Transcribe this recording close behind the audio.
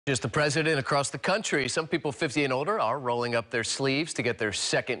Just the president across the country. Some people 50 and older are rolling up their sleeves to get their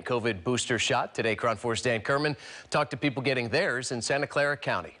second COVID booster shot. Today, Clara County's Dan Kerman talked to people getting theirs in Santa Clara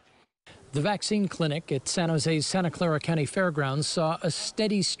County. The vaccine clinic at San Jose's Santa Clara County Fairgrounds saw a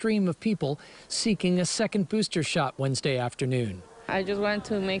steady stream of people seeking a second booster shot Wednesday afternoon. I just wanted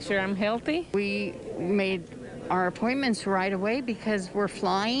to make sure I'm healthy. We made our appointments right away because we're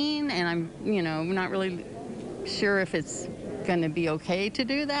flying, and I'm not really sure if it's going to be okay to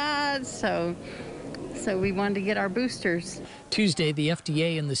do that. So we wanted to get our boosters. Tuesday, the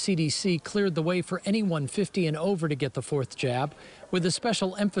FDA and the CDC cleared the way for anyone 50 and over to get the fourth jab, with a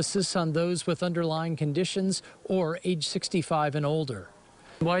special emphasis on those with underlying conditions or age 65 and older.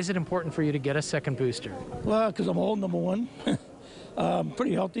 Why is it important for you to get a second booster? Well, because I'm old, number one.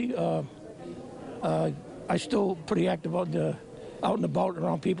 Pretty healthy. I'm still pretty active out and about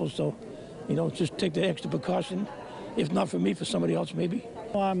around people, so, just take the extra precaution. If not for me, for somebody else, maybe.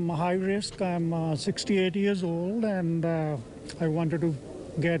 I'm high risk. I'm 68 years old, and I wanted to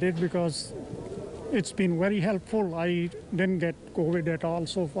get it because it's been very helpful. I didn't get COVID at all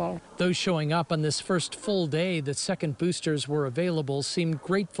so far. Those showing up on this first full day that second boosters were available seemed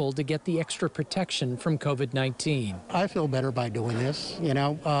grateful to get the extra protection from COVID-19. I feel better by doing this.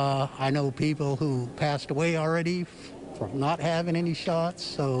 I know people who passed away already from not having any shots,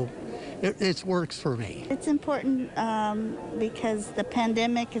 so it works for me. It's important because the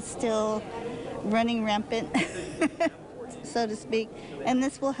pandemic is still running rampant, so to speak, and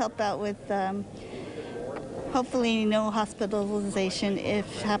this will help out with hopefully no hospitalization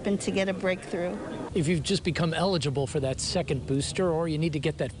if happen to get a breakthrough. If you've just become eligible for that second booster or you need to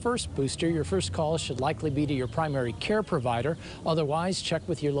get that first booster, your first call should likely be to your primary care provider. Otherwise, check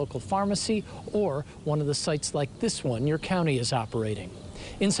with your local pharmacy or one of the sites like this one your county is operating.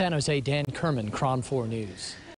 In San Jose, Dan Kerman, KRON 4 News.